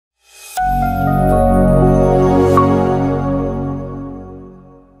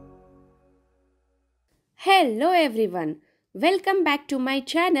Hello everyone, welcome back to my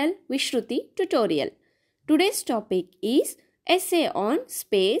channel Vishruti tutorial. Today's topic is essay on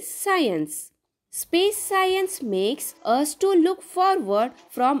space science. Space science makes us to look forward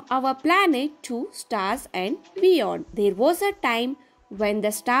from our planet to stars and beyond. There was a time when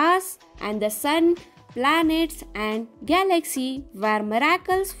the stars and the sun, planets and galaxy were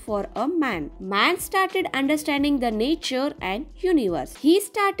miracles for a man. Man started understanding the nature and universe. He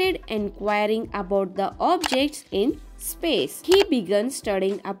started inquiring about the objects in space. He began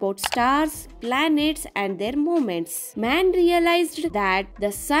studying about stars, planets and their movements. Man realized that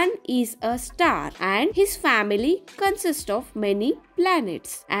the sun is a star and his family consists of many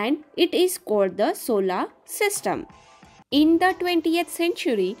planets and it is called the solar system. In the 20th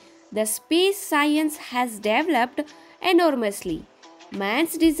century, the space science has developed enormously.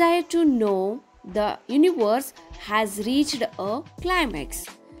 Man's desire to know the universe has reached a climax.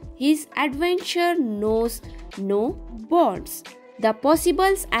 His adventure knows no bounds. The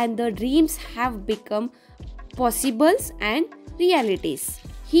possibles and the dreams have become possibles and realities.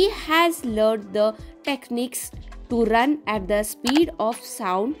 He has learned the techniques to run at the speed of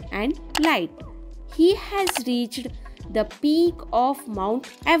sound and light. He has reached the peak of Mount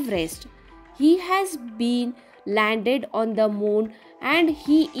Everest. He has been landed on the moon and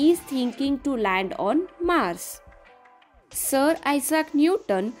he is thinking to land on Mars. Sir Isaac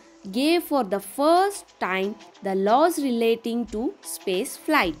Newton gave for the first time the laws relating to space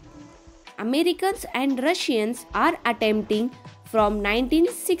flight. Americans and Russians are attempting from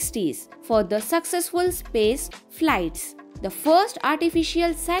 1960s for the successful space flights. The first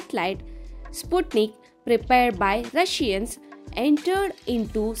artificial satellite, Sputnik, prepared by Russians, entered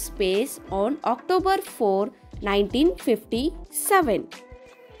into space on October 4, 1957.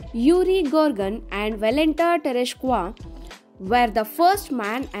 Yuri Gagarin and Valentina Tereshkova were the first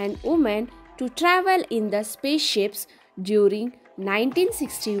man and woman to travel in the spaceships during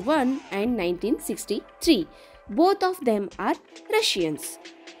 1961 and 1963. Both of them are Russians.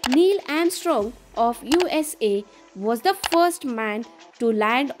 Neil Armstrong of USA was the first man to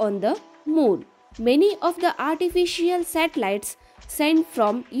land on the moon. Many of the artificial satellites sent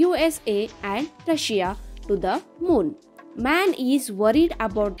from USA and Russia to the moon. Man is worried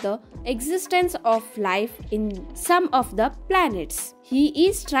about the existence of life in some of the planets. He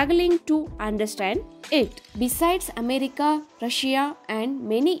is struggling to understand it. Besides America, Russia and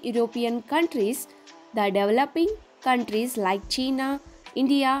many European countries, the developing countries like China,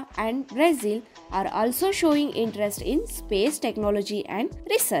 India and Brazil are also showing interest in space technology and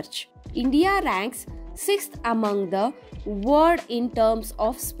research. India ranks 6th among the world in terms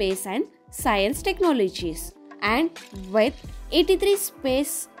of space and science technologies, and with 83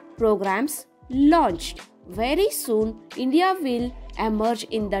 space programs launched. Very soon, India will emerge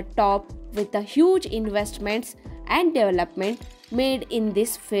in the top with the huge investments and development made in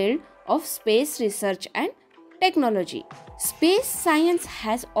this field of space research and technology. Space science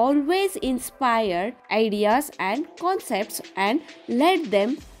has always inspired ideas and concepts and led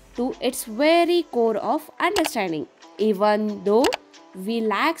them to its very core of understanding. Even though we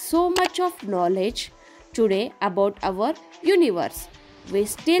lack so much of knowledge today about our universe, we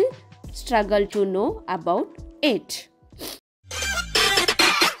still struggle to know about it.